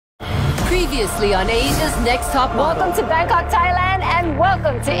Previously on Asia's Next Top Model. Welcome to Bangkok, Thailand, and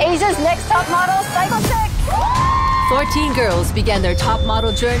welcome to Asia's Next Top Model Cycle Check. 14 girls began their top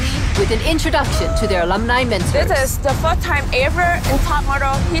model journey with an introduction to their alumni mentors. This is the first time ever in top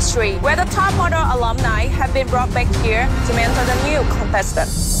model history where the top model alumni have been brought back here to mentor the new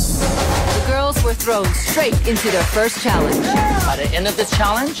contestants. The girls were thrown straight into their first challenge. By the end of this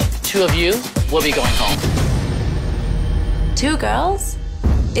challenge, 2 of you will be going home. 2 girls?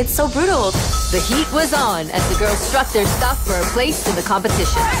 It's so brutal. The heat was on as the girls struck their stuff for a place in the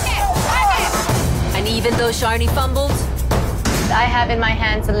competition. And even though Sharni fumbled, I have in my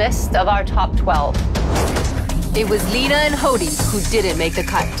hands a list of our top 12. it was Lena and Hody who didn't make the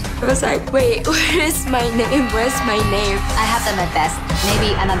cut. I was like, wait, where is my name? Where's my name? I have done my best.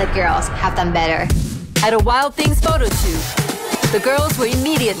 Maybe another girls have done better. At a Wild Things photo shoot, the girls were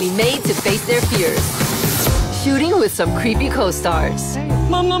immediately made to face their fears, shooting with some creepy co-stars.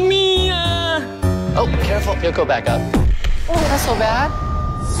 Mamma mia! Oh, careful. You'll go back up. Oh, that's so bad.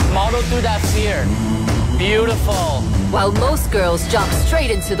 Model through that fear. Beautiful. While most girls jumped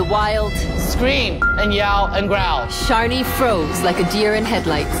straight into the wild, Scream and yell and growl. Sharni froze like a deer in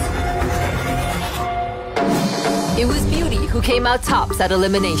headlights. It was Beauty who came out tops at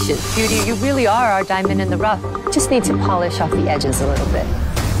elimination. Beauty, you really are our diamond in the rough. Just need to polish off the edges a little bit.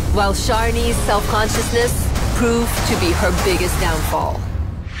 While Sharni's self-consciousness proved to be her biggest downfall.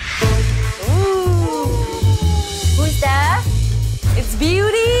 Ooh. Who's that? It's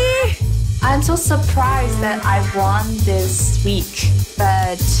Beauty. I'm so surprised that I won this week,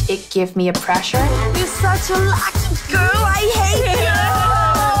 but it gave me a pressure. You're such a lucky girl. I hate you.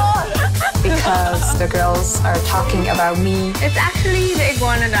 Because the girls are talking about me. It's actually the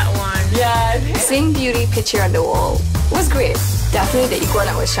iguana that won. Yeah. Seeing Beauty picture on the wall was great. Definitely the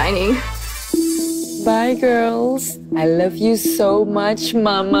iguana was shining. Bye, girls. I love you so much,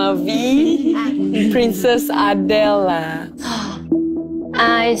 Mama V. Princess Adela.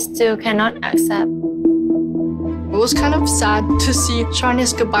 I still cannot accept. It was kind of sad to see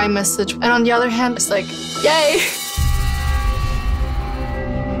Sharni's goodbye message. And on the other hand, it's like, yay!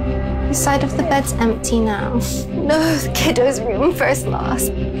 The side of the bed's empty now. No, the kiddo's room first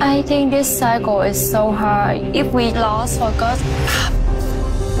lost. I think this cycle is so hard. If we lost focus,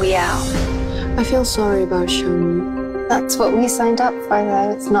 we out. I feel sorry about Sharni. That's what we signed up for,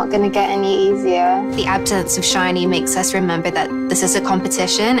 though. It's not going to get any easier. The absence of Sharni makes us remember that this is a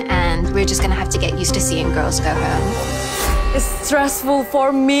competition and we're just going to have to get used to seeing girls go home. It's stressful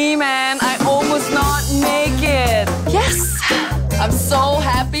for me, man. I almost not make it. Yes! I'm so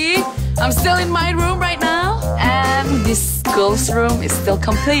happy. I'm still in my room right now. And this girls' room is still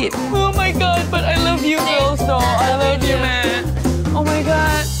complete. Oh my God, but I love you girls though. I love you, man. Oh my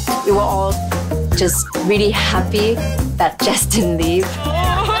God. We were all just really happy that Jess didn't leave.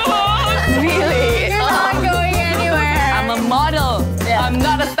 Really? You're not going anywhere. I'm a model. Yeah. I'm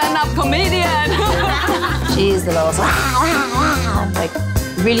not a stand-up comedian. She's the most like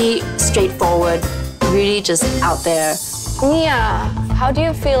really straightforward, really just out there. Mia, how do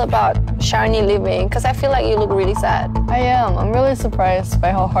you feel about Sharni leaving? Because I feel like you look really sad. I am. I'm really surprised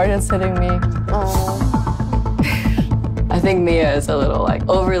by how hard it's hitting me. Oh. I think Mia is a little like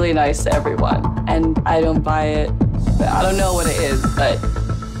overly nice to everyone, and I don't buy it. But I don't know what it is, but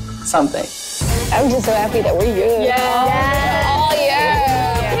something. I'm just so happy that we're good. Yeah. Oh, yeah.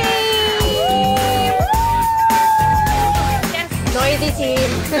 Noisy team.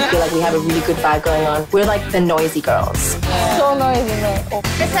 I feel like we have a really good vibe going on. We're like the noisy girls. So noisy, man. Oh.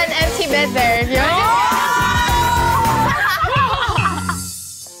 There's an empty bed there. Yeah.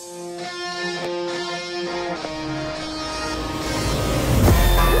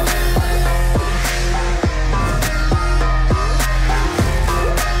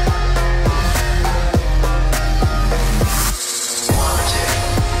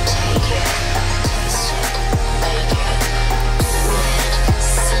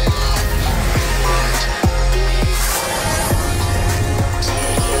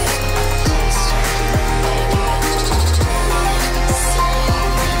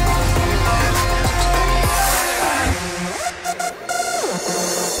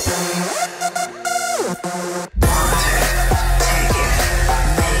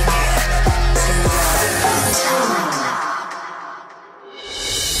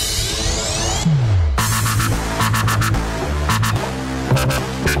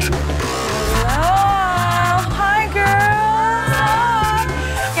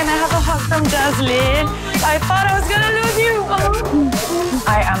 I thought I was gonna lose you.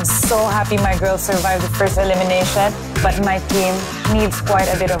 I am so happy my girls survived the first elimination. but my team needs quite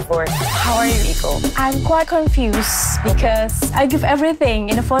a bit of work. How are you, Iko? I'm quite confused because I give everything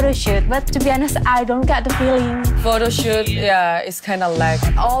in a photo shoot, but to be honest, I don't get the feeling. Photo shoot, yeah, it's kind of like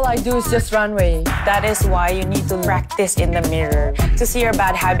all I do is just runway. That is why you need to practice in the mirror to see your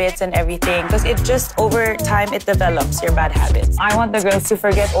bad habits and everything, because it just over time it develops your bad habits. I want the girls to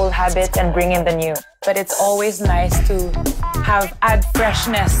forget old habits and bring in the new, but it's always nice to add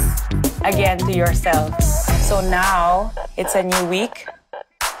freshness again to yourself. So now it's a new week.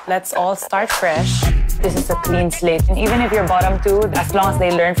 Let's all start fresh. This is a clean slate. And even if you're bottom two, as long as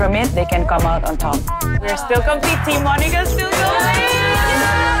they learn from it, they can come out on top. We're still complete. Team Monica's still going.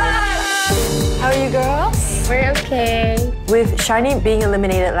 How are you girls? We're okay. With Shiny being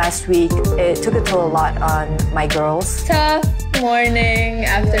eliminated last week, it took a toll a lot on my girls. Tough morning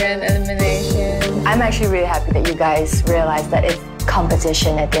after an elimination. I'm actually really happy that you guys realized that it's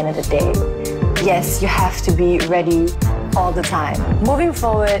competition at the end of the day. Yes, you have to be ready all the time. Moving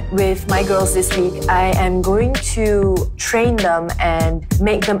forward with my girls this week, I am going to train them and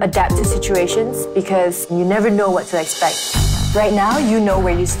make them adapt to situations because you never know what to expect. Right now, you know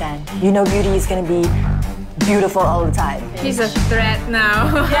where you stand. You know beauty is going to be beautiful all the time. He's a threat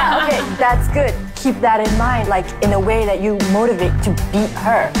now. Yeah, okay, that's good. Keep that in mind, like in a way that you motivate to beat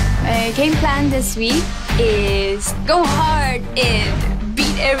her. My game plan this week is go hard and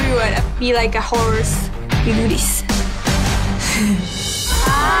beat everyone. Be like a horse. You do this.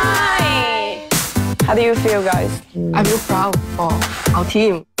 Hi! How do you feel, guys? I feel proud of our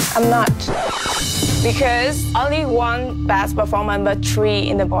team. I'm not. Because only one best performance but 3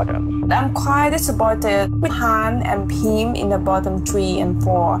 in the bottom. I'm quite disappointed with Han and Pim in the bottom 3 and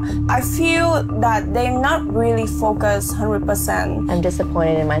 4. I feel that they're not really focused 100%. I'm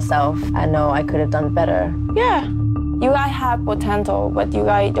disappointed in myself. I know I could have done better. Yeah. You guys have potential, but you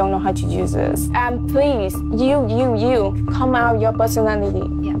guys don't know how to use this. And please, you, come out your personality.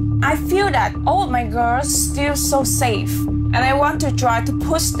 Yeah. I feel that all of my girls still so safe. And I want to try to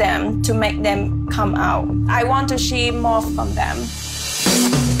push them to make them come out. I want to see more from them.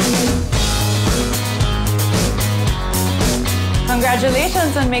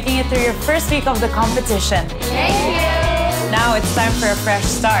 Congratulations on making it through your first week of the competition. Thank you. Now it's time for a fresh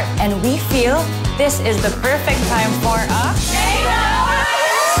start. And we feel this is the perfect time for a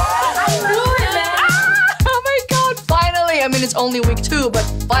Oh my god, finally! I mean, it's only week 2, but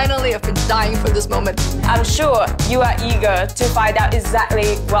finally I've been dying for this moment. I'm sure you are eager to find out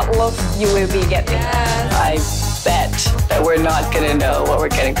exactly what look you will be getting. I bet that we're not gonna know what we're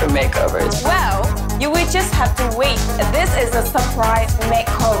getting from makeovers. Well, you will just have to wait. This is a surprise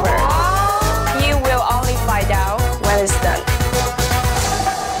makeover. You will only find out when it's done.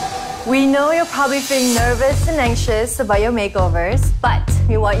 We know you're probably feeling nervous and anxious about your makeovers, but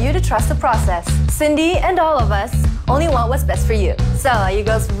we want you to trust the process. Cindy and all of us only want what's best for you. So, are you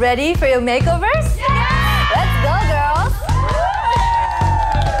girls ready for your makeovers? Yeah! Let's go, girls!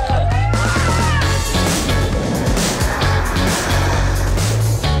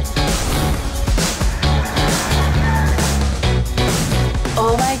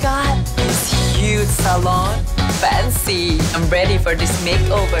 Oh my god, this huge salon. Fancy. I'm ready for this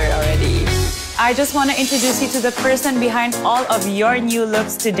makeover already. I just want to introduce you to the person behind all of your new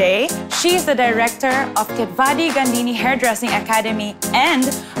looks today. She's the director of Ketvadi Gandhini Hairdressing Academy and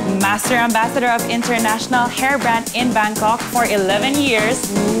Master Ambassador of International Hair Brand in Bangkok for 11 years,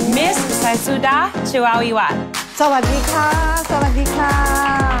 Miss Saisuda Chiwawiwat. Sawadika, Sawadika.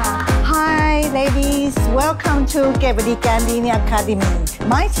 Hi, ladies. Welcome to Ketvadi Gandhini Academy.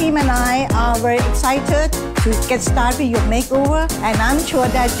 My team and I are very excited to get started with your makeover, and I'm sure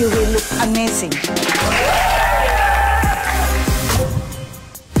that you will look amazing.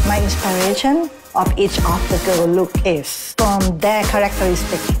 My inspiration of each of the girl look is from their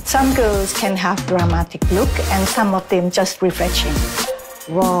characteristics. Some girls can have dramatic look, and some of them just refreshing.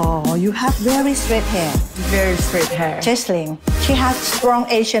 Wow, you have very straight hair. Very straight hair. Jesslyn, she has strong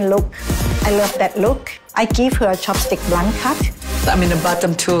Asian look. I love that look. I give her a chopstick blunt cut. I'm in the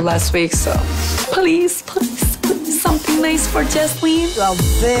bottom 2 last week, so please, something nice for Jesslyn. A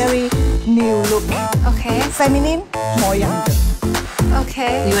very new look. Okay. Feminine, more younger.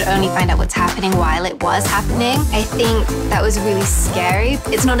 Okay. We would only find out what's happening while it was happening. I think that was really scary.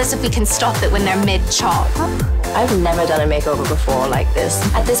 It's not as if we can stop it when they're mid-chop. I've never done a makeover before like this.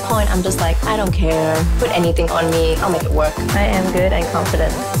 At this point, I'm just like, I don't care. Put anything on me, I'll make it work. I am good and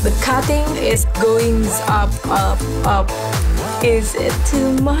confident. The cutting is going up, up, up. Is it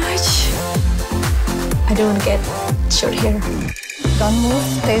too much? I don't get short hair. Don't move,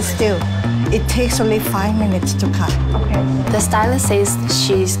 stay still. It takes only 5 minutes to cut. Okay. The stylist says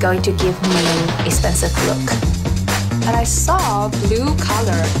she's going to give me a expensive look. and I saw blue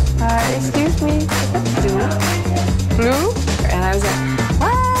color. Excuse me, is it blue? Blue? And I was like,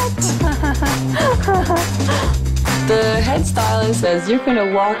 what? The hairstylist says you're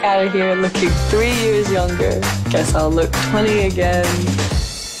gonna walk out of here looking 3 years younger. Guess I'll look 20 again.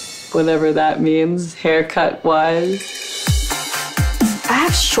 Whatever that means, haircut-wise. I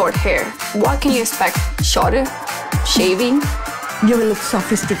have short hair. What can you expect? Shorter? Shaving? You will look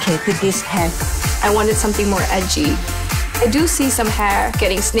sophisticated with this hair. I wanted something more edgy. I do see some hair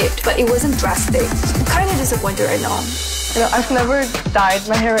getting snipped, but it wasn't drastic. I'm kind of disappointed right now. You know, I've never dyed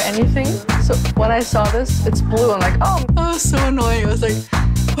my hair or anything. So when I saw this, it's blue. I'm like, oh. Oh, so annoying. I was like,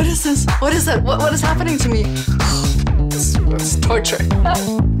 what is this? What is that? What is happening to me? It's torture.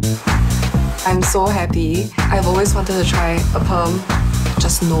 I'm so happy. I've always wanted to try a perm,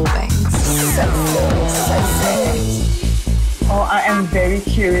 just no bangs. Oh, I am very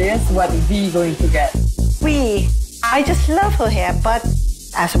curious what V going to get. I just love her hair, but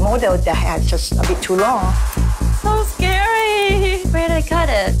as a model, the hair is just a bit too long. So scary. Where did I cut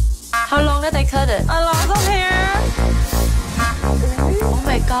it? How long did I cut it? A lot of hair. Oh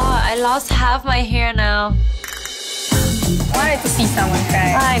my god, I lost half my hair now. I wanted to see someone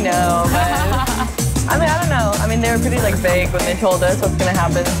cry. I know, but I mean, I don't know. I mean, they were pretty like vague when they told us what's gonna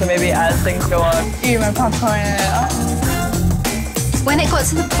happen. So maybe as things go on. Eat my popcorn. When it got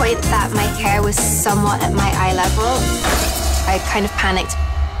to the point that my hair was somewhat at my eye level, I kind of panicked.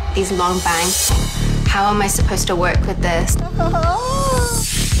 These long bangs. How am I supposed to work with this?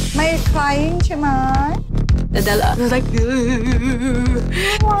 ไม่ crying ใช่ไหม Adela was like,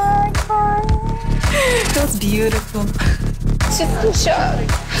 Why crying? that's beautiful. Just too short.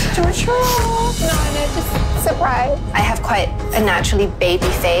 Too short. No, just surprised. I have quite a naturally baby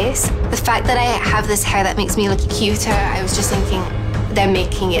face. The fact that I have this hair that makes me look cuter, I was just thinking they're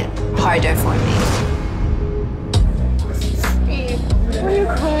making it harder for me. Why are you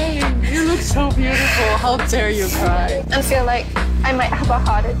crying? You look so beautiful. How dare you cry? I feel like I might have a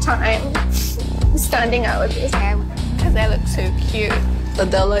harder time standing out with this hair because I look so cute.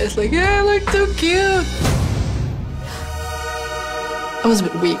 Adela is like, yeah, I look so cute. I was a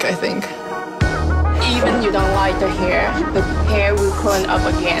bit weak, I think. Even you don't like the hair will curl up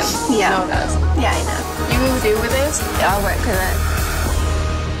again. Yeah. You know that. Yeah, I know. You will deal with this? I'll work with it.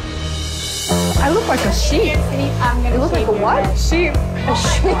 I look like a sheep. You look like a what? Sheep. A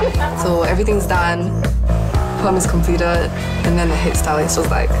sheep. So everything's done. Perm is completed. And then the hairstylist was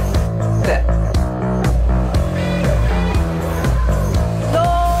like, that. No!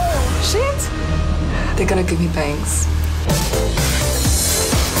 Shit! They're gonna give me bangs.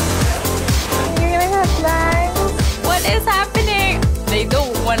 You're gonna have bangs? What is happening? They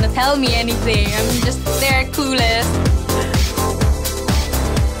don't want to tell me anything. I'm just there clueless.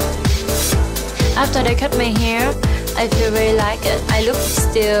 After they cut my hair, I feel very like it. I look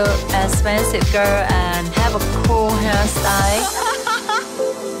still a expensive girl and have a cool hairstyle.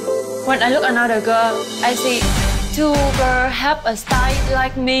 When I look another girl, I see two girls have a style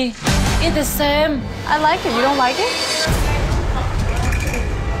like me. It's the same. I like it. You don't like it?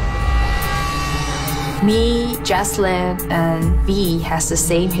 Me, Jaslyn, and V has the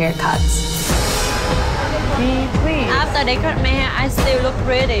same haircuts. After they cut my hair, I still look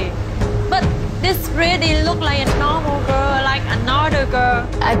pretty. But this really look like a normal girl, like another girl.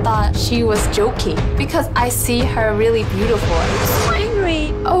 I thought she was joking because I see her really beautiful. I'm so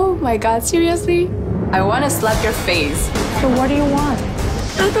angry. Oh my god, seriously? I want to slap your face. So what do you want?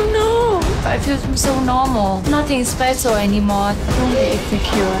 I don't know. I feel so normal. Nothing special anymore. Don't be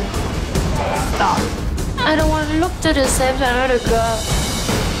insecure. Stop. I don't want to look to the same as another girl.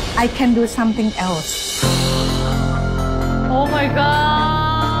 I can do something else. Oh my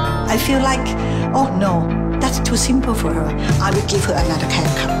god. I feel like, oh no, that's too simple for her. I will give her another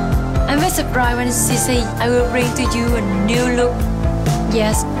haircut. I'm very surprised when she said, I will bring to you a new look.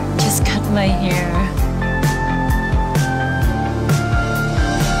 Yes, just cut my hair.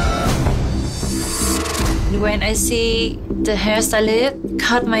 When I see the hairstylist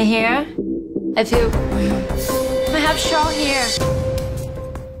cut my hair, I feel I have short hair.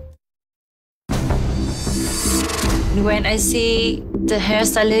 When I see the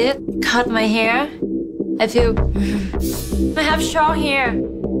hairstylist cut my hair, I feel I have short hair.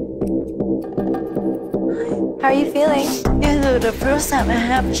 How are you feeling? This is the first time I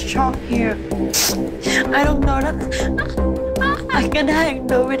have short hair. I don't know that I can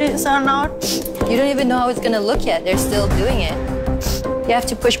handle with it or not. You don't even know how it's gonna look yet. They're still doing it. You have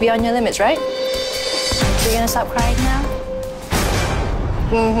to push beyond your limits, right? You're gonna stop crying now?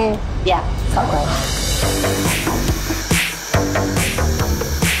 Yeah, stop crying.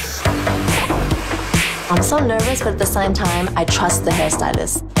 I'm so nervous, but at the same time, I trust the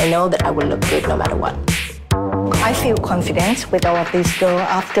hairstylist. I know that I will look good no matter what. I feel confident with all of these girls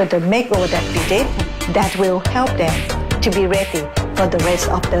after the makeover that we did. That will help them to be ready for the rest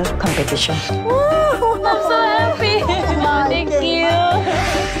of the competition. I'm so happy. Thank you.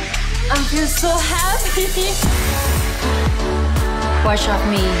 I feel so happy. Watch of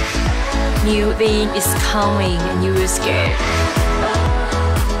me. New thing is coming and you will scared.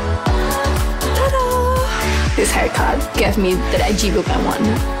 This haircut gave me the IG look I want,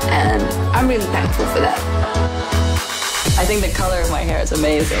 and I'm really thankful for that. I think the color of my hair is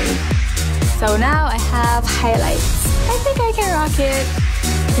amazing. So now I have highlights. I think I can rock it.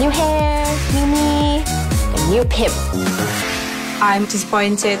 New hair, new me, and new pip. I'm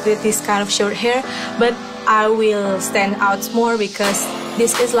disappointed with this kind of short hair, but I will stand out more because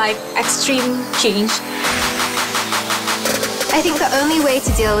this is like extreme change. I think the only way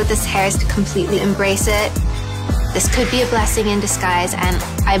to deal with this hair is to completely embrace it. This could be a blessing in disguise, and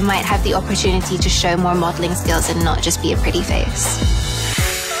I might have the opportunity to show more modeling skills and not just be a pretty face.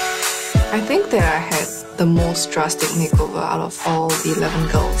 I think that I had the most drastic makeover out of all the 11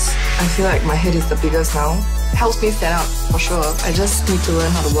 girls. I feel like my head is the biggest now. It helps me stand out, for sure. I just need to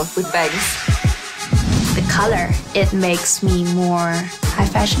learn how to work with bangs. The color, it makes me more high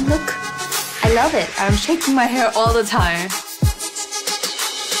fashion look. I love it. I'm shaking my hair all the time.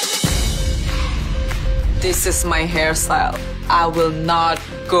 This is my hairstyle. I will not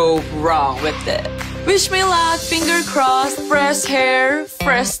go wrong with it. Wish me luck, finger crossed, fresh hair,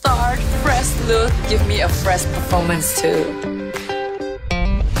 fresh start, fresh look. Give me a fresh performance too.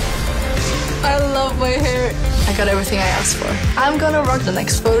 I love my hair. I got everything I asked for. I'm gonna rock the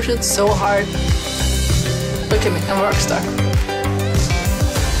next photo shoot so hard. Look at me, I'm a rock star.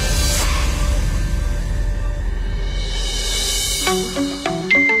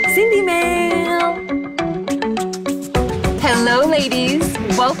 Cindy Mail! Hello, ladies.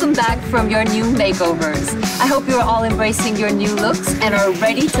 Welcome back from your new makeovers. I hope you're all embracing your new looks and are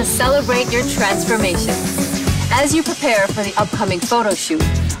ready to celebrate your transformations. As you prepare for the upcoming photo shoot,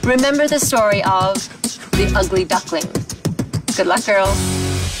 remember the story of the ugly duckling. Good luck, girls.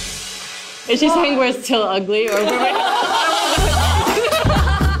 Is she saying we're still ugly or we're... What?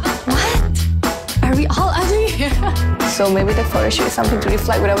 Are we all ugly? So maybe the photo shoot is something to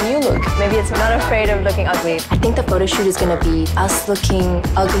reflect with our new look. Maybe it's not afraid of looking ugly. I think the photo shoot is going to be us looking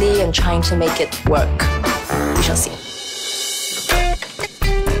ugly and trying to make it work. We shall see.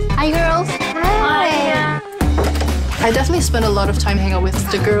 Hi, girls. Hi. I definitely spend a lot of time hanging out with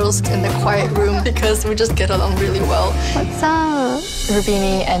the girls in the quiet room because we just get along really well. What's up?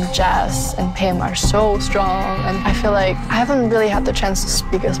 Rubini and Jazz and Pim are so strong, and I feel like I haven't really had the chance to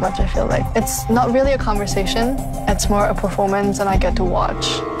speak as much. I feel like it's not really a conversation, it's more a performance, and I get to watch.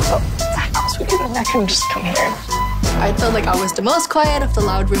 So that was really good. I can just come here. I felt like I was the most quiet of the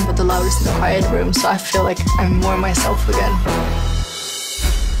loud room, but the loudest in the quiet room, so I feel like I'm more myself again.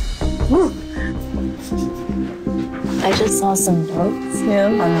 Woo. I just saw some notes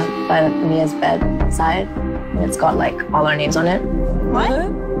by Mia's bedside, and it's got like all our names on it.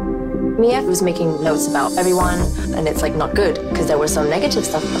 What? Mia was making notes about everyone, and it's like not good because there was some negative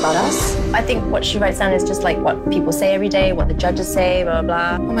stuff about us. I think what she writes down is just like what people say every day, what the judges say, blah,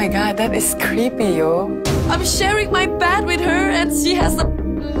 blah, blah. Oh my god, that is creepy, yo. I'm sharing my bed with her and she has some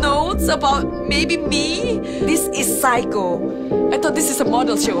notes about maybe me. This is psycho. I thought this is a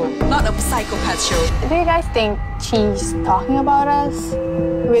model show, not a psychopath show. Do you guys think she's talking about us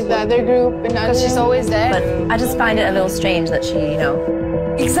with the other group? Because she's always there. But I just find it a little strange that she, you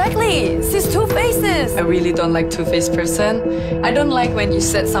know. Exactly! She's two faces! I really don't like two-faced person. I don't like when you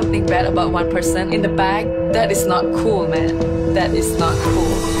said something bad about one person in the back. That is not cool, man. That is not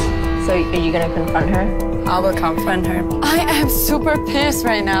cool. So are you gonna confront her? I will confront her. I am super pissed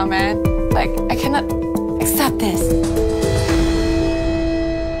right now, man. Like, I cannot accept this.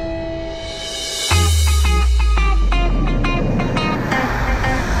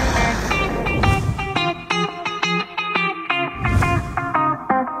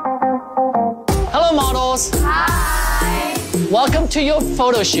 Hi! Welcome to your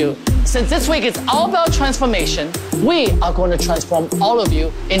photo shoot. Since this week is all about transformation, we are going to transform all of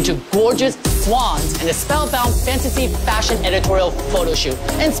you into gorgeous swans in a spellbound fantasy fashion editorial photo shoot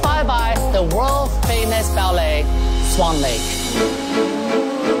inspired by the world-famous ballet Swan Lake.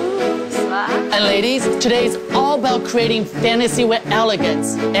 And ladies, today is all about creating fantasy with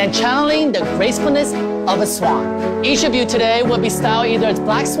elegance and channeling the gracefulness of a swan. Each of you today will be styled either as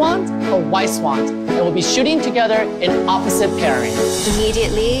black swans or white swans, and will be shooting together in opposite pairings.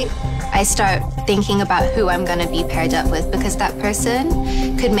 Immediately, I start thinking about who I'm going to be paired up with, because that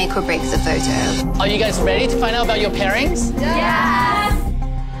person could make or break the photo. Are you guys ready to find out about your pairings? Yes!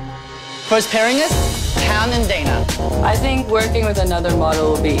 First pairing is Han and Dana. I think working with another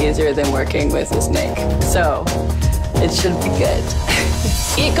model will be easier than working with his Nick. So, it should be good.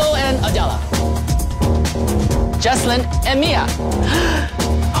 Iko and Adela. Jesslyn and Mia.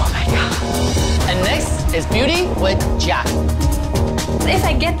 Oh my God. And next is Beauty with Jack. If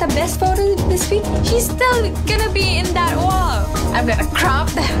I get the best photo this week, she's still gonna be in that wall. I'm gonna crop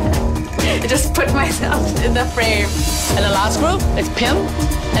that. Just put myself in the frame. And the last group is Pim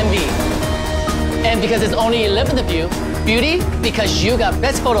and V. And because it's only 11 of you, Beauty, because you got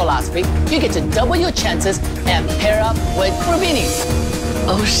best photo last week, you get to double your chances and pair up with Rubini.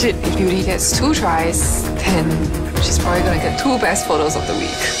 Oh shit, if Beauty gets 2 tries, then she's probably gonna get 2 best photos of the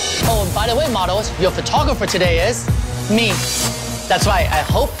week. Oh, and by the way, models, your photographer today is me. That's right, I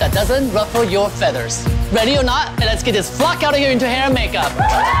hope that doesn't ruffle your feathers. Ready or not, and let's get this flock out of here into hair and makeup.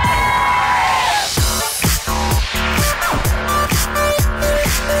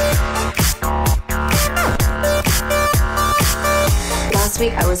 Last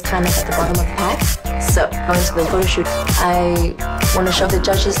week, I was kind of at the bottom of the pack. So, going to the photo shoot, I want to show the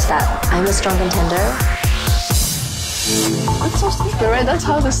judges that I'm a strong contender. That's so stupid, right? That's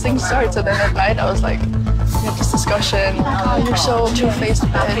how this thing starts. And then at night, I was like, we had this discussion. Oh, you're so two-faced,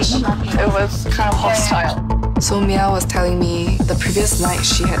 bitch. It was kind of hostile. So Mia was telling me the previous night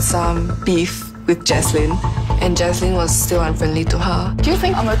she had some beef with Jesslyn, and Jesslyn was still unfriendly to her. Do you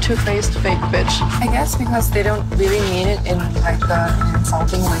think I'm a two-faced fake bitch? I guess because they don't really mean it in like the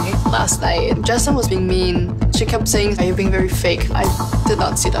insulting way. Last night, Jesslyn was being mean. She kept saying, "You're being very fake." I did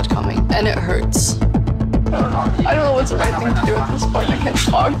not see that coming, and it hurts. I don't know what's the right thing to do at this point. I can't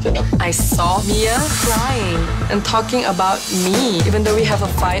talk to them. I saw Mia crying and talking about me. Even though we have a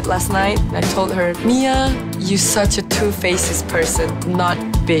fight last night, I told her, Mia, you're such a two-faced person, not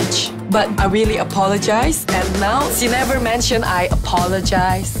bitch. But I really apologize, and now she never mentioned I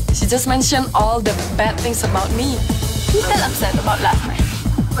apologize. She just mentioned all the bad things about me. You felt upset about last night?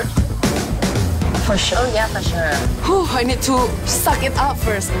 For sure. Oh yeah, for sure. Whew, I need to suck it up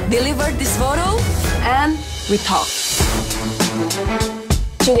first. Deliver this photo, and we talk.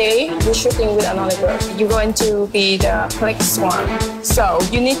 Today, we're shooting with another girl. You're going to be the next one. So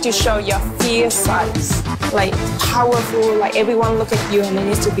you need to show your fierce sides, like powerful, like everyone look at you and they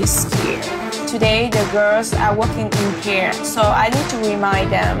need to be scared. Today, the girls are working in pair, so I need to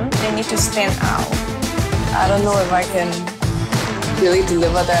remind them they need to stand out. I don't know if I can really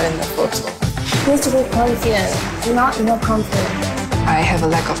deliver that in the photo. You need to be confident, not confident. I have a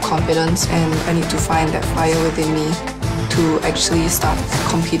lack of confidence, and I need to find that fire within me to actually start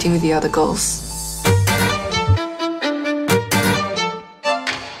competing with the other girls.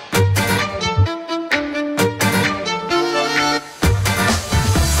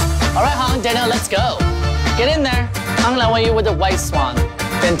 All right, Hong, Daniel, let's go. Get in there. I'm gonna want you with the white swan.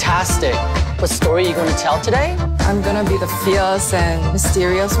 Fantastic. What story are you gonna tell today? I'm gonna be the fierce and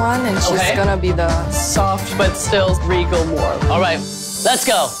mysterious one, and she's gonna be the soft but still regal more. All right, let's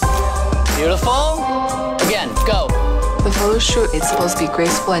go. Beautiful. Again, go. The photo shoot is supposed to be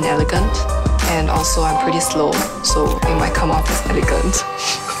graceful and elegant, and also I'm pretty slow, so it might come off as elegant.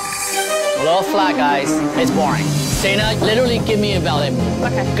 A little flat, guys. It's boring. Dana, literally give me a ballet move.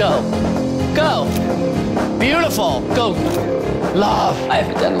 Okay. Go. Go. Beautiful. Go. Love.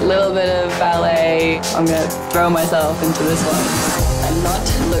 I've done a little bit of ballet. I'm gonna throw myself into this one and not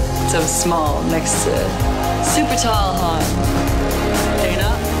look so small next to super tall Han.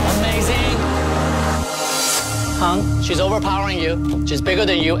 Dana, amazing. Hung, she's overpowering you. She's bigger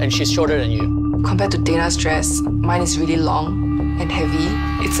than you and she's shorter than you. Compared to Dana's dress, mine is really long and heavy.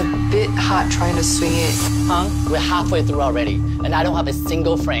 It's a bit hard trying to swing it. Hung, we're halfway through already and I don't have a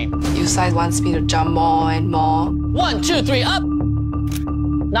single frame. Yusai wants me to jump more and more. 1, 2, 3, up.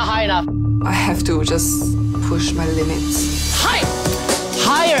 Not high enough. I have to just push my limits. High!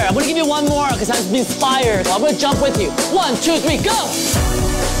 Higher! I'm gonna give you one more because I'm inspired. I'm gonna jump with you. 1, 2, 3, go!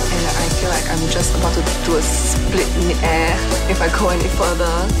 And I feel like I'm just about to do a split in the air if I go any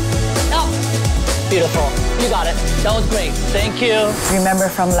further. No! Beautiful. You got it. That was great. Thank you. Remember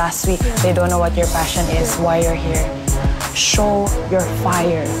from last week, they don't know what your passion is, why you're here. Show your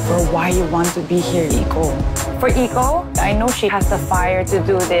fire for why you want to be here, Iko. For Iko, I know she has the fire to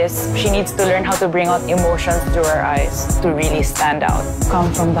do this. She needs to learn how to bring out emotions through her eyes to really stand out.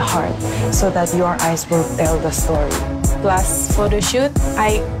 Come from the heart so that your eyes will tell the story. Plus photo shoot,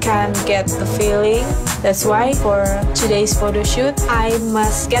 I can get the feeling. That's why for today's photo shoot, I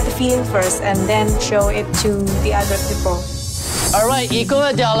must get the feeling first and then show it to the other people. All right,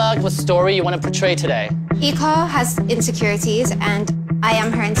 Iko Adela, what story you want to portray today? Iko has insecurities, and I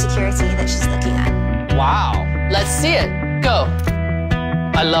am her insecurity that she's looking at. Wow, let's see it. Go.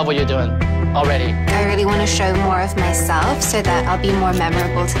 I love what you're doing already. I really want to show more of myself so that I'll be more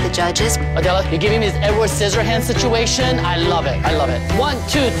memorable to the judges. Adela, you're giving me this Edward Scissorhands situation. I love it. I love it. 1,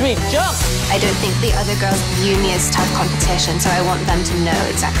 2, 3, jump! I don't think the other girls view me as tough competition, so I want them to know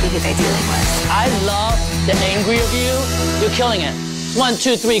exactly who they're dealing with. I love the angry of you. You're killing it. 1,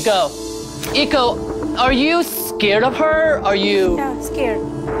 2, 3, go. Iko, are you scared of her? Are you... Yeah, scared.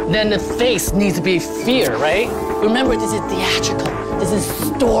 Then the face needs to be fear, right? Remember, this is theatrical. This is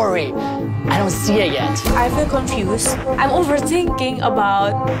story. I don't see it yet. I feel confused. I'm overthinking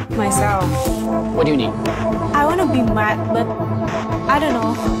about myself. What do you need? I want to be mad, but I don't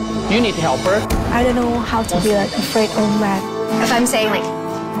know. You need to help her. I don't know how to be like afraid or mad. If I'm saying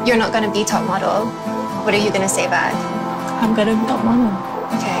like, you're not going to be top model, what are you going to say back? I'm going to be top model.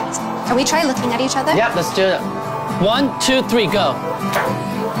 Okay. Can we try looking at each other? Yep, let's do it. 1, 2, 3, go.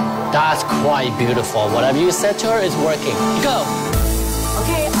 That's quite beautiful. Whatever you said to her is working. Go.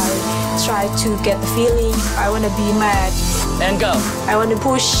 Okay, I try to get the feeling. I want to be mad. And go. I want to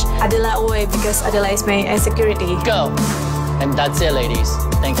push Adela away because Adela is my insecurity. Go. And that's it, ladies.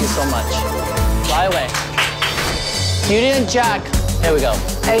 Thank you so much. Fly away. Beauty and Jack. Here we go.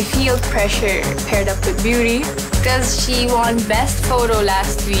 I feel pressure paired up with Beauty because she won best photo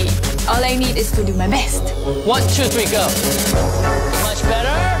last week. All I need is to do my best. 1, 2, 3, go. Much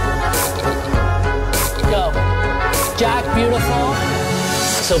better. Go. Jack, beautiful.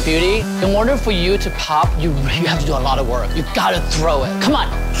 So Beauty, in order for you to pop, you have to do a lot of work. You gotta throw it. Come on.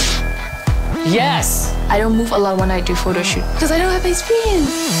 Yes. I don't move a lot when I do photo shoot because I don't have experience.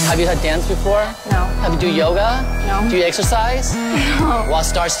 Have you had dance before? No. Have you do yoga? No. Do you exercise? No. Well, it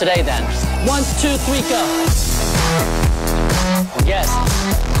starts today then. 1, 2, 3, go. Yes.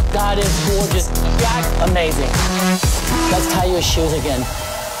 That is gorgeous. Jack, amazing. Let's tie your shoes again.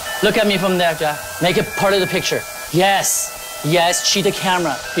 Look at me from there, Jack. Make it part of the picture. Yes. Yes, cheat the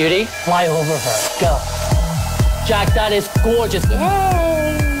camera. Beauty, fly over her. Go. Jack, that is gorgeous.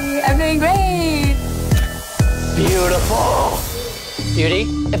 Yay! I'm doing great. Beautiful. Beauty,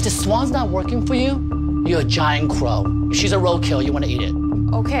 if the swan's not working for you, you're a giant crow. If she's a roadkill, you want to eat it.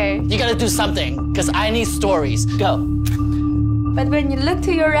 Okay. You gotta do something, because I need stories. Go. But when you look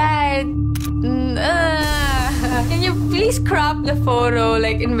to your right, can you please crop the photo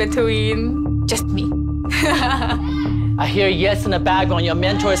like in between? Just me. I hear yes in the background. Your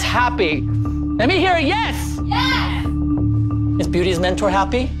mentor is happy. Let me hear a yes. Yes. Is Beauty's mentor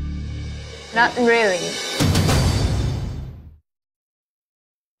happy? Not really.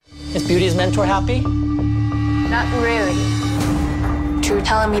 Is Beauty's mentor happy? Not really. You're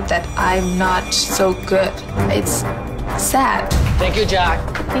telling me that I'm not so good. It's sad. Thank you, Jack.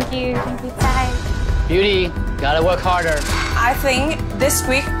 Thank you. Thank you. Bye. Beauty, gotta work harder. I think this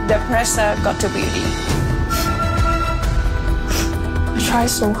week the pressure got to Beauty. I try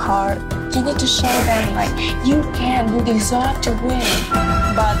so hard. You need to show them like you can, you deserve to win.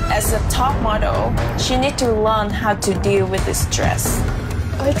 But as a top model, she needs to learn how to deal with this stress.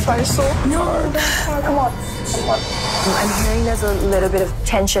 I try so hard. Come on. I'm hearing there's a little bit of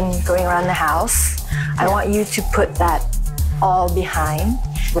tension going around the house. I want you to put that all behind.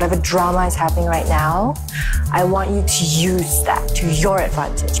 Whatever drama is happening right now, I want you to use that to your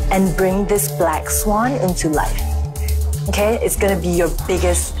advantage and bring this black swan into life. Okay? It's gonna be your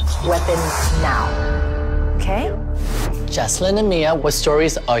biggest weapon now. Okay? Jocelyn and Mia, what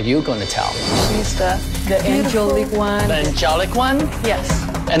stories are you going to tell? She's the angelic one. The angelic one? Yes.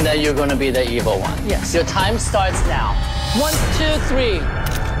 And then you're going to be the evil one? Yes. Your time starts now. 1, 2, 3.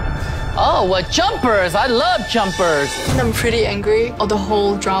 Oh, what jumpers! I love jumpers! I'm pretty angry of the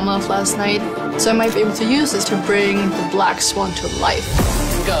whole drama of last night, so I might be able to use this to bring the black swan to life.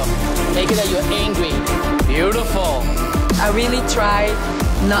 Go. Make it that you're angry. Beautiful. I really try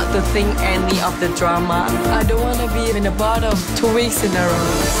not to think any of the drama. I don't want to be in the bottom 2 weeks in a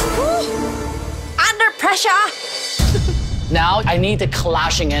row. Under pressure! Now, I need the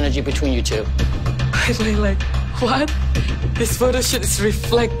clashing energy between you two. I'm like, what? This photo shoot is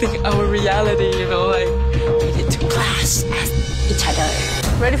reflecting our reality, you know, like, we need to clash each other.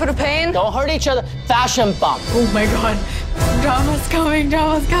 Ready for the pain? Don't hurt each other. Fashion bump. Oh my god. Drama's coming,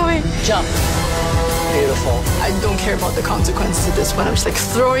 drama's coming. Jump. Beautiful. I don't care about the consequences of this one. I'm just like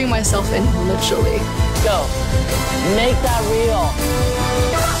throwing myself in, literally. Go. Make that real.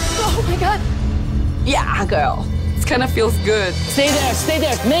 Oh my god. Yeah, girl. It kind of feels good. Stay there, stay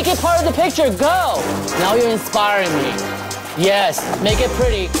there. Make it part of the picture. Go. Now you're inspiring me. Yes, make it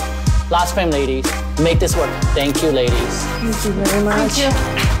pretty. Last frame, ladies. make this work. Thank you, ladies. Thank you very much. Thank you.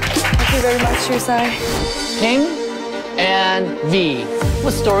 Thank you very much, Shusai. Ping and V,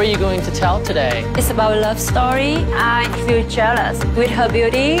 what story are you going to tell today? It's about a love story. I feel jealous with her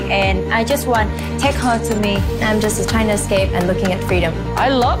beauty and I just want to take her to me. I'm just trying to escape and looking at freedom. I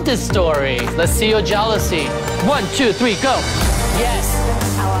love this story. Let's see your jealousy. 1, 2, 3, go. Yes.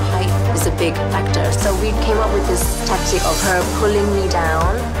 Our height is a big factor. So we came up with this tactic of her pulling me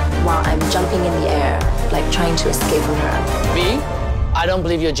down while I'm jumping in the air, like trying to escape from her. V, I don't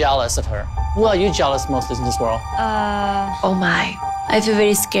believe you're jealous of her. Who are you jealous most in this world? Oh my. I feel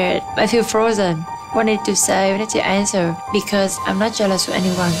very scared. I feel frozen. What I need to say, I need to answer because I'm not jealous of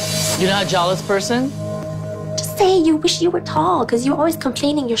anyone. You're not a jealous person? Just say you wish you were tall because you're always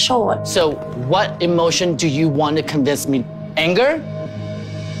complaining you're short. So what emotion do you want to convince me? Anger?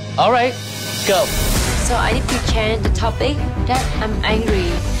 All right, go. So I need to change the topic that I'm angry.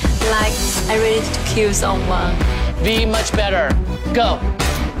 Like I'm ready to kill someone. V, much better. Go.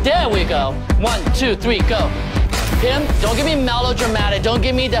 There we go. 1, 2, 3, go. Pim, don't give me melodramatic. Don't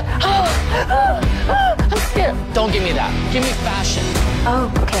give me the, I'm scared. Don't give me that. Give me fashion.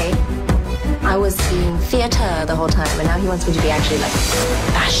 Oh, okay. I was being theater the whole time, and now he wants me to be actually like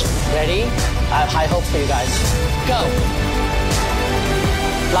fashion. Ready? I have high hopes for you guys. Go.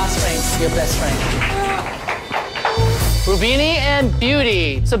 Last frame, your best friend. Rubini and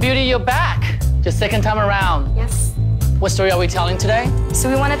Beauty. So Beauty, you're back. Just second time around. Yes. What story are we telling today? So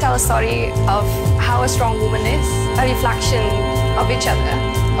we want to tell a story of how a strong woman is, a reflection of each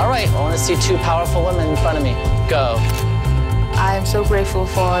other. All right, I want to see two powerful women in front of me. Go. I'm so grateful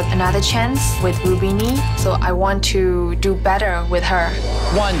for another chance with Rubini, so I want to do better with her.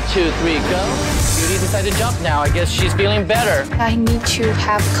 1, 2, 3, go. Beauty decided to jump now. I guess she's feeling better. I need to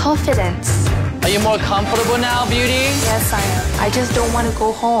have confidence. Are you more comfortable now, Beauty? Yes, I am. I just don't want to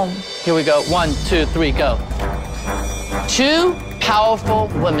go home. Here we go. 1, 2, 3, go. Two powerful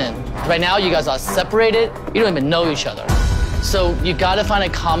women. Right now, you guys are separated. You don't even know each other. So you gotta find a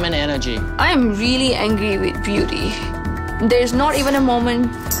common energy. I am really angry with Beauty. There's not even a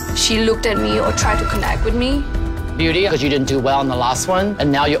moment she looked at me or tried to connect with me. Beauty, because you didn't do well on the last one,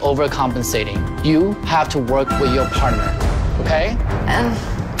 and now you're overcompensating. You have to work with your partner, okay? And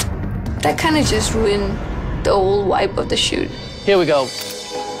that kind of just ruined the whole vibe of the shoot. Here we go.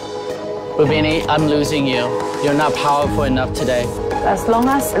 Rubini, I'm losing you. You're not powerful enough today. As long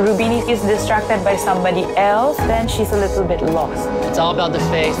as Rubini is distracted by somebody else, then she's a little bit lost. It's all about the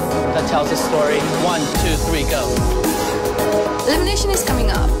face that tells the story. 1, 2, 3, go. Elimination is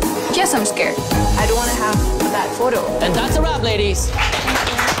coming up. Yes, I'm scared. I don't want to have a bad photo. And that's a wrap, ladies.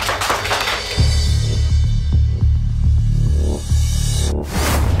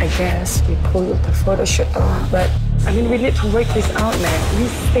 I guess we pulled the photo shoot off, but I mean, we need to work this out, man. We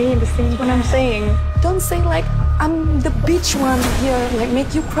stay in the same. What I'm saying, don't say like I'm the bitch one here, like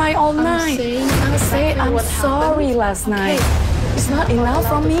make you cry all night. I'll say I'm sorry last night. It's not enough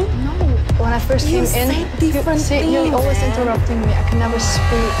from me. No. When I first came in, you're always interrupting me. I can never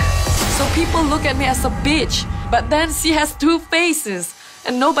speak. So people look at me as a bitch, but then she has two faces.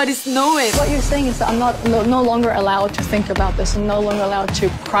 And nobody's know it. What you're saying is that I'm no longer allowed to think about this. I'm no longer allowed to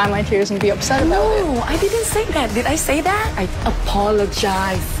cry my tears and be upset about it. No, I didn't say that. Did I say that? I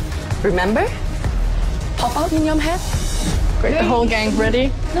apologize. Remember? Pop out in your head. Great, the whole gang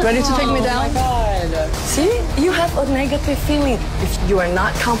ready? Ready to take me down? Oh my God. See, you have a negative feeling. If you are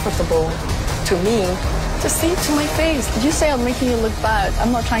not comfortable to me, just say it to my face. You say I'm making you look bad.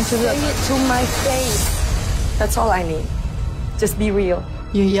 I'm not trying to do that. Say it to my face. That's all I need. Just be real.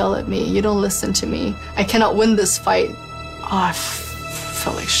 You yell at me. You don't listen to me. I cannot win this fight. Oh, I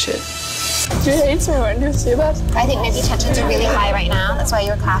felt like shit. She hates me when you see that. I think maybe tensions are really high right now. That's why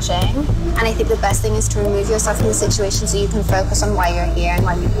you're clashing. And I think the best thing is to remove yourself from the situation so you can focus on why you're here and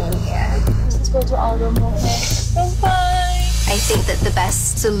why you're being here. Let's go to our room, okay? Bye. I think that the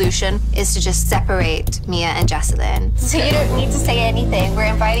best solution is to just separate Mia and Jocelyn. So you don't need to say anything.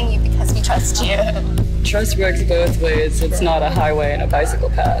 We're inviting you because we trust you. Trust works both ways. It's not a highway and a bicycle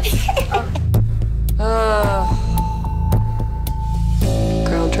path.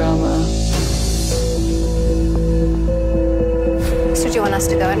 Girl drama. So do you want us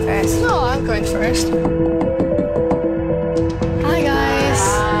to go in first? No, I'm going first. Hi, guys.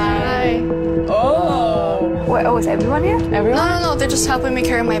 Hi. Oh. Wait, oh, is everyone here? Everyone? No, they're just helping me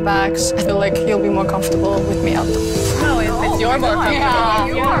carry my bags. I feel like you'll be more comfortable with me out there. No, it's your more comfortable. Yeah,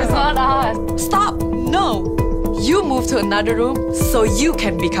 yours, not us. Stop! No! You move to another room so you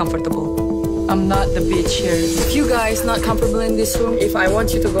can be comfortable. I'm not the bitch here. If you guys not comfortable in this room, if I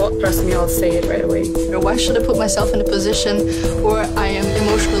want you to go, trust me, I'll say it right away. Why should I put myself in a position where I am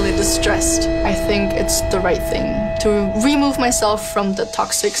emotionally distressed? I think it's the right thing to remove myself from the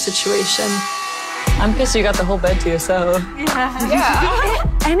toxic situation. I'm pissed you got the whole bed to yourself. Yeah.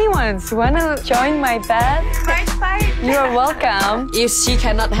 Anyone wanna join my bed? You're welcome. If she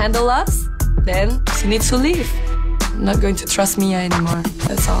cannot handle us, then she needs to leave. I'm not going to trust Mia anymore,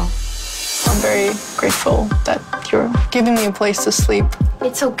 that's all. I'm very grateful that you're giving me a place to sleep.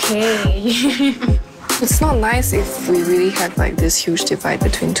 It's okay. It's not nice if we really have like this huge divide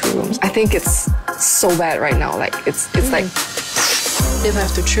between two rooms. I think it's so bad right now. Like it's like If I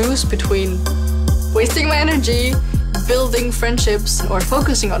have to choose between wasting my energy, building friendships, or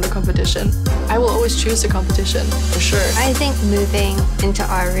focusing on the competition, I will always choose the competition, for sure. I think moving into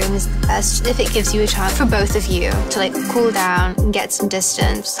our room is the best if it gives you a chance for both of you to like cool down and get some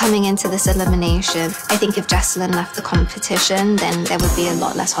distance. Coming into this elimination, I think if Jessalyn left the competition, then there would be a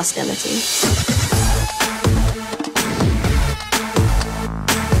lot less hostility.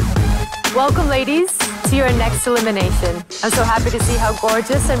 Welcome, ladies, to your next elimination. I'm so happy to see how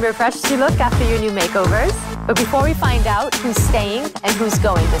gorgeous and refreshed you look after your new makeovers. But before we find out who's staying and who's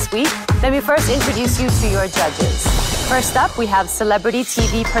going this week, let me first introduce you to your judges. First up, we have celebrity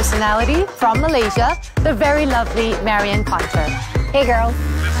TV personality from Malaysia, the very lovely Marian Conter. Hey, girls.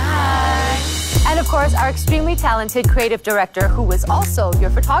 Hi. And of course, our extremely talented creative director, who was also your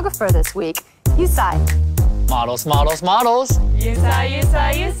photographer this week, Yusai. Models, models, models. Yusai,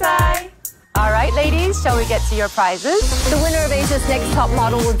 Yusai, Yusai. All right, ladies, shall we get to your prizes? The winner of Asia's Next Top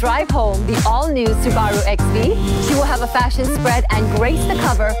Model will drive home the all-new Subaru XV. She will have a fashion spread and grace the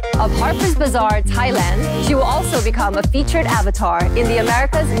cover of Harper's Bazaar, Thailand. She will also become a featured avatar in the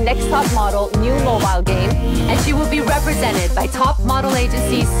America's Next Top Model new mobile game. And she will be represented by top model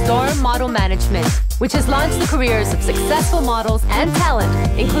agency Storm Model Management, which has launched the careers of successful models and talent,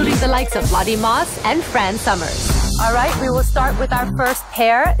 including the likes of Lottie Moss and Fran Summers. All right, we will start with our first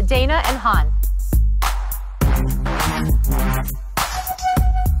pair, Dana and Han.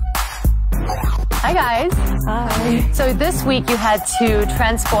 Hi, guys. Hi. So this week you had to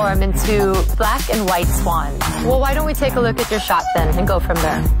transform into black and white swans. Well, why don't we take a look at your shot then and go from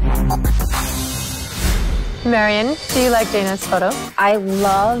there? Marian, do you like Dana's photo? I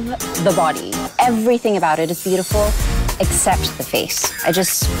love the body. Everything about it is beautiful, except the face. I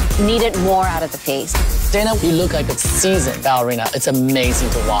just needed more out of the face. Dana, you look like a seasoned ballerina. It's amazing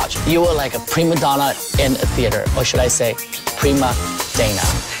to watch. You were like a prima donna in a theater, or should I say, prima Dana.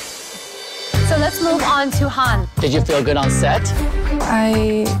 So let's move on to Han. Did you feel good on set?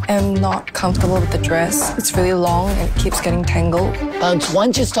 I am not comfortable with the dress. It's really long and it keeps getting tangled.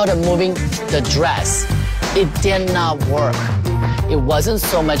 Once you started moving the dress, it did not work. It wasn't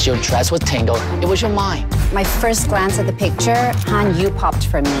so much your dress was tangled, it was your mind. My first glance at the picture, Han, you popped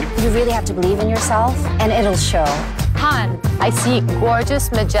for me. You really have to believe in yourself, and it'll show. Han, I see gorgeous,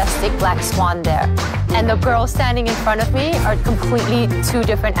 majestic black swan there. And the girl standing in front of me are completely two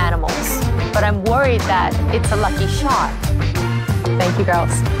different animals. But I'm worried that it's a lucky shot. Thank you,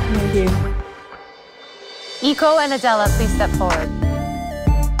 girls. Thank you. Iko and Adela, please step forward.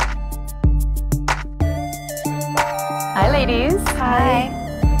 Hi, ladies. Hi.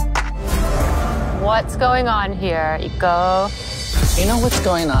 What's going on here, Iko? You know what's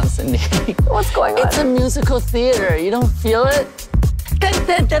going on, Cindy? What's going on? It's a musical theater. You don't feel it? Oh,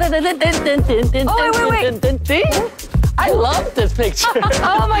 wait. I love this picture.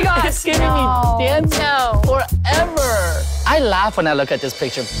 Oh my gosh. It's giving me dance forever. I laugh when I look at this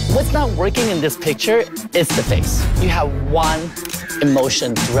picture. What's not working in this picture is the face. You have one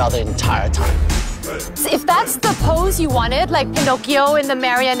emotion throughout the entire time. If that's the pose you wanted, like Pinocchio in the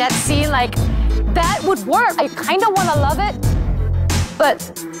marionette scene, like that would work. I kind of want to love it, but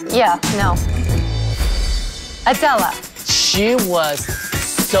yeah, no. Adela. She was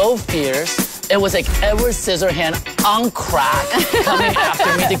so fierce. It was like Edward Scissorhand on crack coming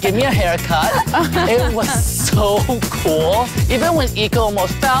after me to give me a haircut. It was so cool. Even when Iko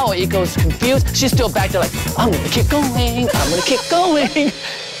almost fell or Iko was confused, she's still back there like, I'm gonna keep going, I'm gonna keep going.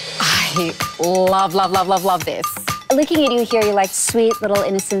 I love this. Looking at you here, you're like sweet little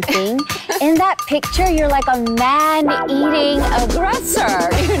innocent thing. In that picture, you're like a man-eating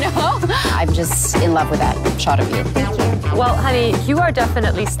aggressor, you know? I'm just in love with that shot of you. Thank you. Well, honey, you are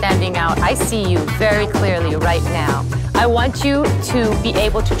definitely standing out. I see you very clearly right now. I want you to be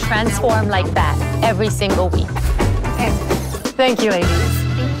able to transform like that every single week. Okay. Thank you, ladies.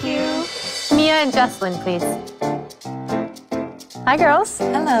 Thank you. Mia and Jessalyn, please. Hi, girls.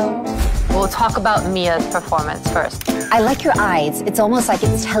 Hello. We'll talk about Mia's performance first. I like your eyes. It's almost like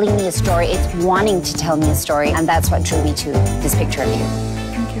it's telling me a story. It's wanting to tell me a story. And that's what drew me to this picture of you.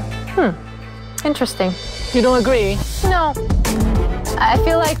 Thank you. Interesting. You don't agree? No. I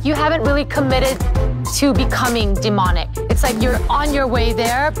feel like you haven't really committed to becoming demonic. It's like you're on your way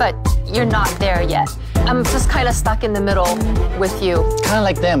there, but you're not there yet. I'm just kind of stuck in the middle with you. Kind of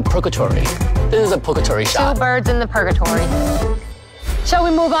like them, purgatory. This is a purgatory shot. Two birds in the purgatory. Shall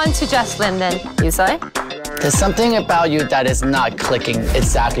we move on to Jesslyn then, Yusai? There's something about you that is not clicking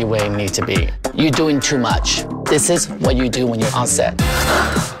exactly where it needs to be. You're doing too much. This is what you do when you're on set.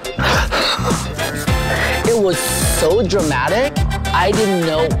 It was so dramatic, I didn't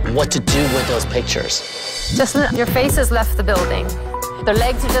know what to do with those pictures. Jesslyn, your face has left the building. The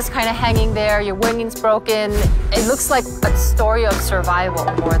legs are just kind of hanging there, your winging's broken. It looks like a story of survival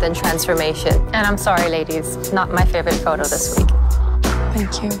more than transformation. And I'm sorry, ladies, not my favorite photo this week.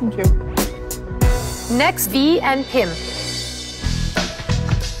 Thank you. Thank you. Next, V and Pim.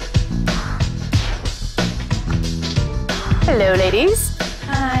 Hello, ladies.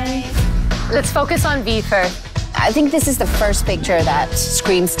 Hi. Let's focus on V first. I think this is the first picture that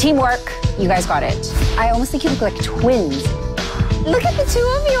screams teamwork. You guys got it. I almost think you look like twins. Look at the two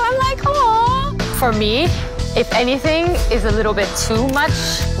of you. I'm like, oh. For me, if anything is a little bit too much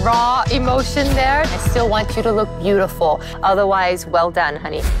raw emotion there, I still want you to look beautiful. Otherwise, well done,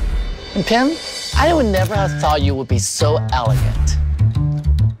 honey. And Pim, I would never have thought you would be so elegant.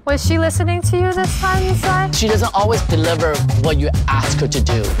 Was she listening to you this time, Yusai? She doesn't always deliver what you ask her to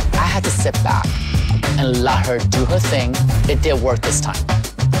do. I had to sit back and let her do her thing. It did work this time.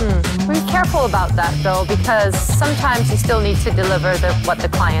 Be careful about that, though, because sometimes you still need to deliver what the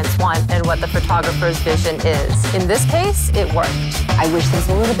clients want and what the photographer's vision is. In this case, it worked. I wish there was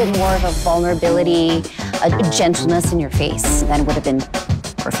a little bit more of a vulnerability, a gentleness in your face. Then would have been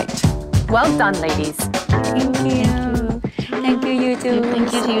perfect. Well done, ladies. Thank you. Thank you, you too.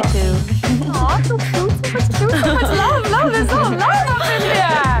 Thank you, you too. Aw, so cute, so much cute, so much love. There's so love up in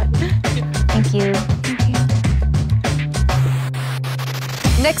here. Thank you.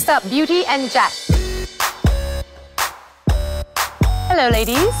 Next up, Beauty and Jack. Hello,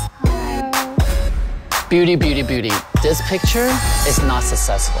 ladies. Beauty, beauty, beauty. This picture is not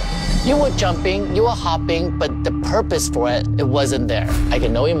successful. You were jumping, you were hopping, but the purpose for it, it wasn't there. I get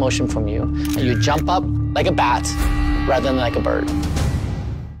no emotion from you. And you jump up like a bat rather than like a bird.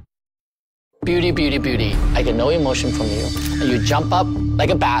 Beauty, beauty, beauty. I get no emotion from you. And you jump up like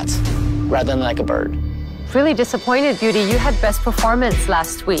a bat rather than like a bird. Really disappointed, Beauty. You had best performance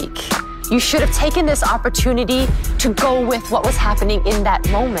last week. You should have taken this opportunity to go with what was happening in that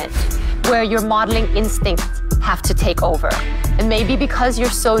moment, where your modeling instincts have to take over. And maybe because you're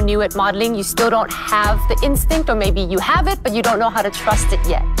so new at modeling, you still don't have the instinct, or maybe you have it, but you don't know how to trust it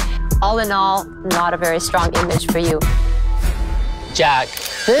yet. All in all, not a very strong image for you. Jack,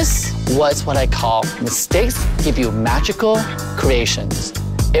 this was what I call mistakes give you magical creations.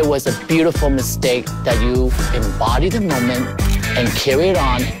 It was a beautiful mistake that you embodied the moment and carried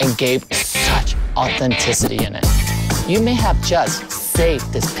on and gave such authenticity in it. You may have just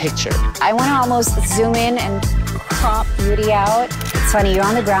saved this picture. I want to almost zoom in and crop Beauty out. It's funny, you're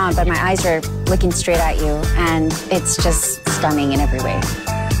on the ground, but my eyes are looking straight at you, and it's just stunning in every way.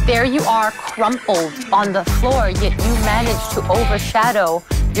 There you are, crumpled on the floor, yet you managed to overshadow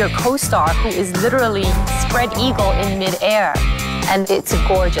your co-star, who is literally spread eagle in midair. And it's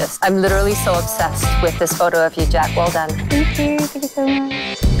gorgeous. I'm literally so obsessed with this photo of you, Jack. Well done. Thank you. Thank you so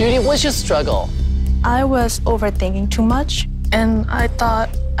much. Beauty, what's your struggle? I was overthinking too much, and I thought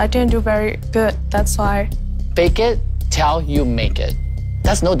I didn't do very good. That's why. Fake it till you make it.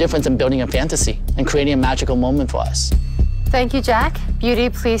 That's no difference in building a fantasy and creating a magical moment for us. Thank you, Jack. Beauty,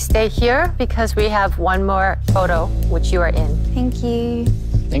 please stay here because we have one more photo, which you are in. Thank you.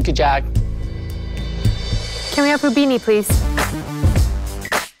 Thank you, Jack. Can we have Rubini, please?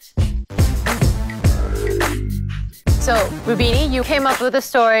 So, Rubini, you came up with a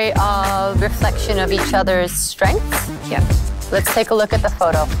story of reflection of each other's strengths. Yeah. Let's take a look at the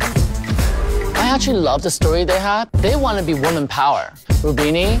photo. I actually love the story they had. They want to be woman power.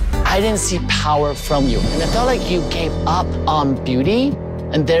 Rubini, I didn't see power from you. And it felt like you gave up on Beauty,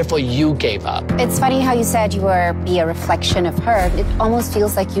 and therefore you gave up. It's funny how you said you were be a reflection of her. It almost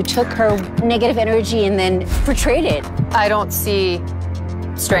feels like you took her negative energy and then portrayed it. I don't see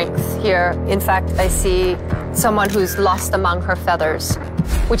strength here. In fact, I see someone who's lost among her feathers,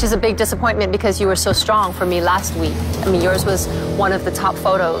 which is a big disappointment because you were so strong for me last week. I mean, yours was one of the top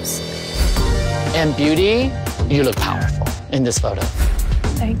photos. And Beauty, you look powerful in this photo.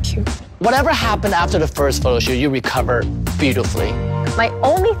 Thank you. Whatever happened after the first photo shoot, you recovered beautifully. My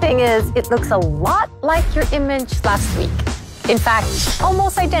only thing is, it looks a lot like your image last week. In fact,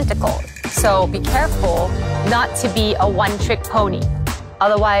 almost identical. So be careful not to be a one-trick pony.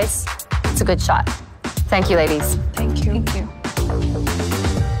 Otherwise, it's a good shot. Thank you, ladies. Thank you. Thank you.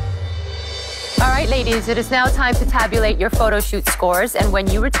 All right, ladies, it is now time to tabulate your photo shoot scores. And when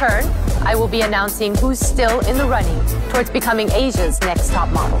you return, I will be announcing who's still in the running towards becoming Asia's next top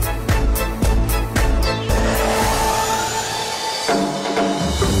model.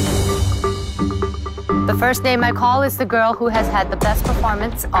 The first name I call is the girl who has had the best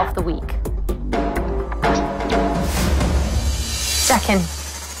performance of the week. Second,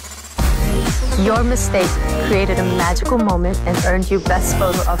 your mistake created a magical moment and earned you best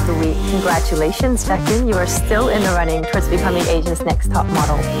photo of the week. Congratulations, Jackin. You are still in the running towards becoming Asia's next top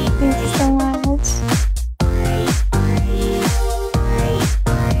model. Thank you so much.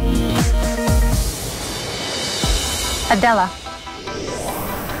 Adela.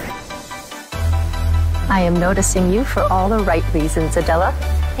 I am noticing you for all the right reasons, Adela.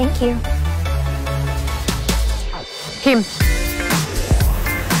 Thank you. Kim.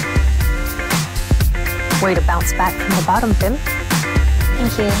 Way to bounce back from the bottom, Kim.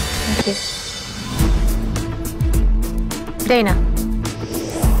 Thank you. Thank you. Dana.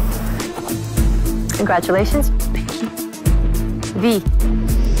 Congratulations. Thank you. V.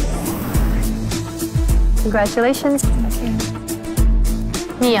 Congratulations. Thank you.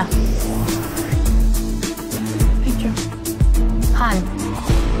 Mia. Thank you. Han.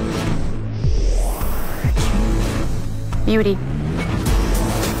 Beauty.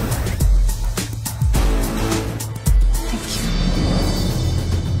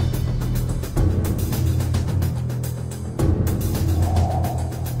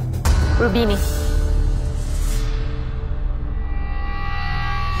 Rubini.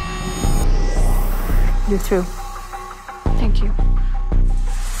 You're through. Thank you.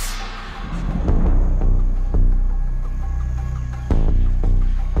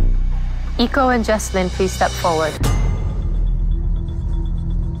 Iko and Jesslyn, please step forward.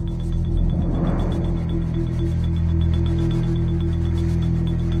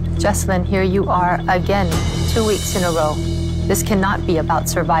 Jesslyn, here you are again, 2 weeks in a row. This cannot be about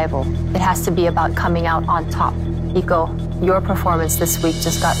survival. It has to be about coming out on top. Iko, your performance this week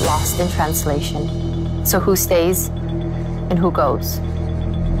just got lost in translation. So who stays and who goes?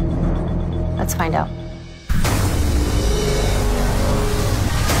 Let's find out.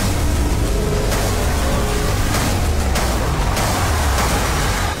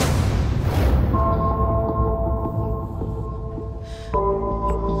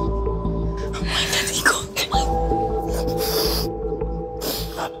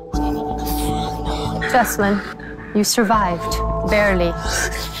 Jesslyn, you survived, barely.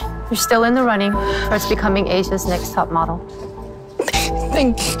 You're still in the running towards becoming Asia's next top model.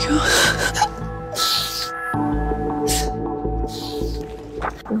 Thank you.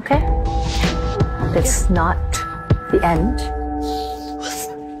 Okay? It's not the end.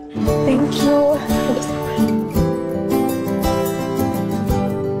 Thank you.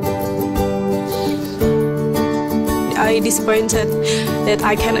 I'm disappointed that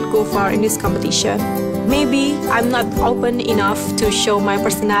I cannot go far in this competition. Maybe I'm not open enough to show my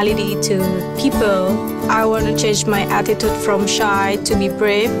personality to people. I want to change my attitude from shy to be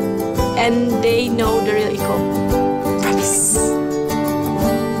brave, and they know the real Iko. Promise.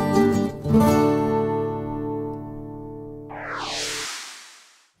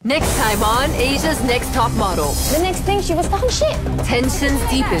 Next time on Asia's Next Top Model. The next thing, she was talking shit. Tensions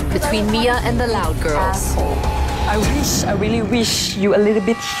deepen between Mia and the Loud Girls. I really wish you a little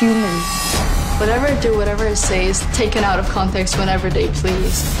bit human. Whatever I do, whatever I say is taken out of context whenever they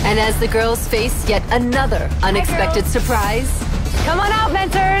please. And as the girls face yet another unexpected surprise, come on out,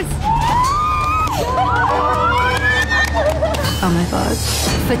 mentors! Oh my God.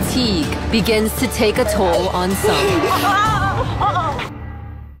 Fatigue begins to take a toll on some.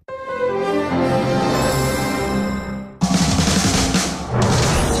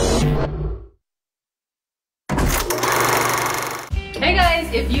 Hey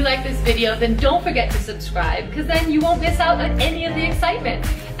guys, if you like this video, then don't forget to subscribe, because then you won't miss out on any of the excitement.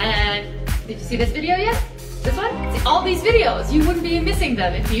 And did you see this video yet? This one? See, all these videos, you wouldn't be missing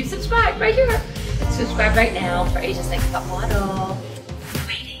them if you subscribe right here. Subscribe right now for Asia's Next Top Model.